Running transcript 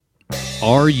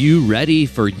Are you ready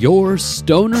for your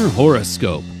Stoner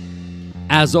Horoscope?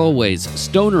 As always,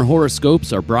 Stoner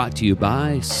Horoscopes are brought to you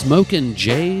by Smokin'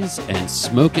 Jays and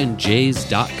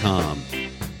SmokinJays.com.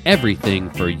 Everything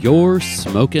for your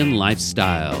smokin'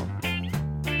 lifestyle.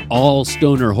 All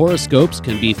Stoner Horoscopes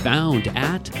can be found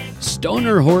at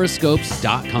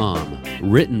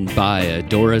StonerHoroscopes.com, written by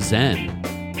Adora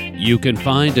Zen. You can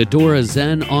find Adora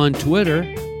Zen on Twitter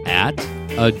at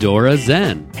Adora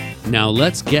Zen. Now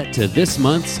let's get to this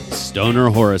month's Stoner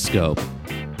Horoscope.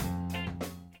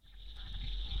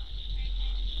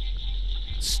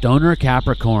 Stoner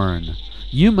Capricorn,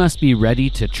 you must be ready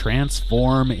to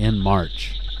transform in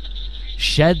March.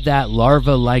 Shed that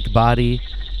larva-like body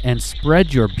and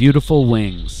spread your beautiful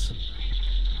wings.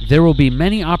 There will be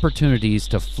many opportunities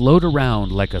to float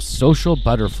around like a social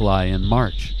butterfly in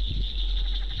March.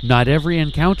 Not every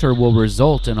encounter will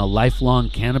result in a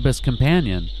lifelong cannabis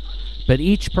companion, but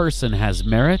each person has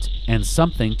merit and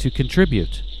something to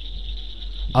contribute.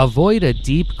 Avoid a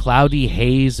deep, cloudy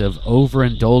haze of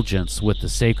overindulgence with the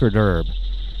sacred herb.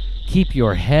 Keep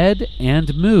your head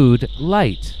and mood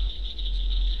light.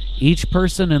 Each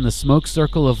person in the smoke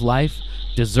circle of life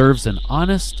deserves an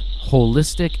honest,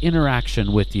 holistic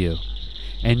interaction with you,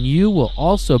 and you will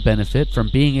also benefit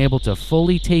from being able to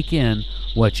fully take in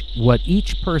what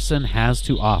each person has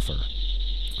to offer.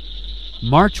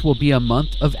 March will be a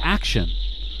month of action,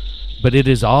 but it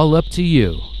is all up to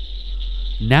you.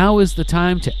 Now is the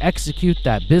time to execute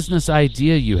that business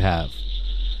idea you have.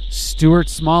 Stuart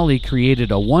Smalley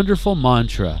created a wonderful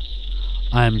mantra: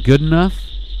 I'm good enough,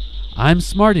 I'm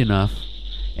smart enough,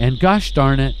 and gosh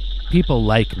darn it, people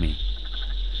like me.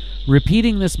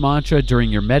 Repeating this mantra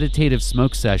during your meditative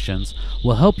smoke sessions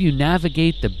will help you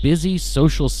navigate the busy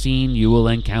social scene you will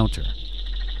encounter.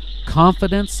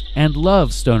 Confidence and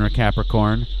love, Stoner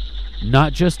Capricorn,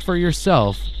 not just for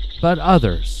yourself, but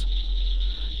others.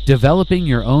 Developing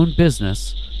your own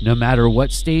business, no matter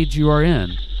what stage you are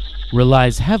in,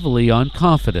 relies heavily on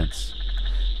confidence.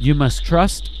 You must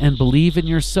trust and believe in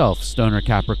yourself, Stoner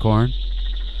Capricorn.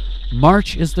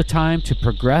 March is the time to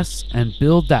progress and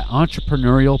build that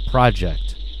entrepreneurial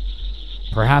project.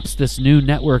 Perhaps this new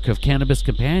network of cannabis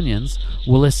companions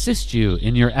will assist you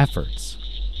in your efforts.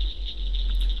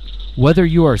 Whether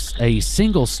you are a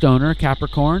single stoner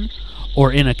Capricorn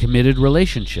or in a committed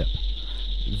relationship,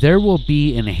 there will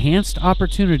be enhanced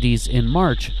opportunities in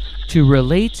March to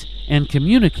relate and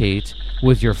communicate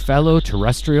with your fellow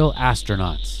terrestrial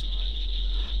astronauts.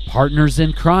 Partners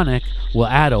in chronic will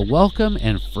add a welcome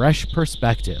and fresh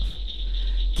perspective.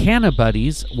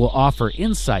 Cannabuddies will offer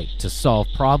insight to solve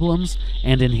problems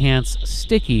and enhance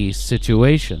sticky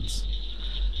situations.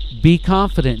 Be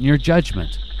confident in your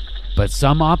judgment, but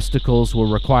some obstacles will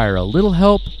require a little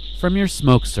help from your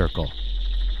smoke circle.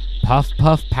 Puff,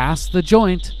 puff past the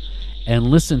joint and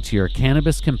listen to your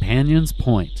cannabis companion's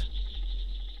point.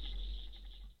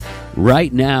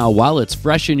 Right now, while it's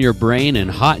fresh in your brain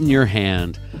and hot in your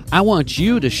hand, I want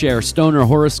you to share Stoner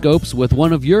Horoscopes with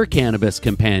one of your cannabis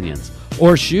companions,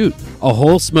 or shoot, a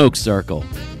whole smoke circle.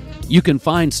 You can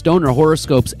find Stoner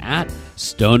Horoscopes at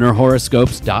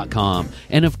StonerHoroscopes.com.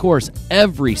 And of course,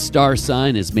 every star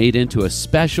sign is made into a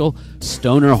special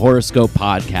Stoner Horoscope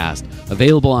podcast,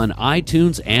 available on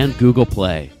iTunes and Google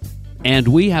Play. And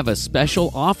we have a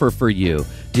special offer for you.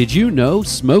 Did you know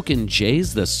Smokin'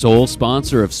 Jays, the sole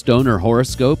sponsor of Stoner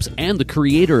Horoscopes and the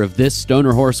creator of this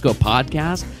Stoner Horoscope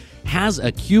podcast, has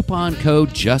a coupon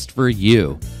code just for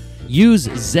you? Use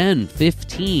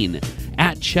ZEN15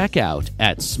 at checkout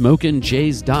at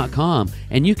SmokinJays.com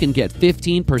and you can get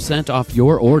 15% off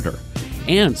your order.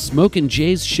 And Smokin'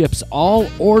 Jays ships all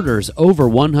orders over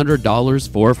 $100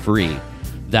 for free.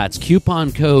 That's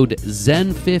coupon code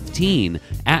ZEN15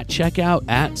 at checkout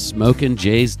at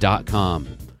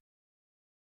SmokinJays.com.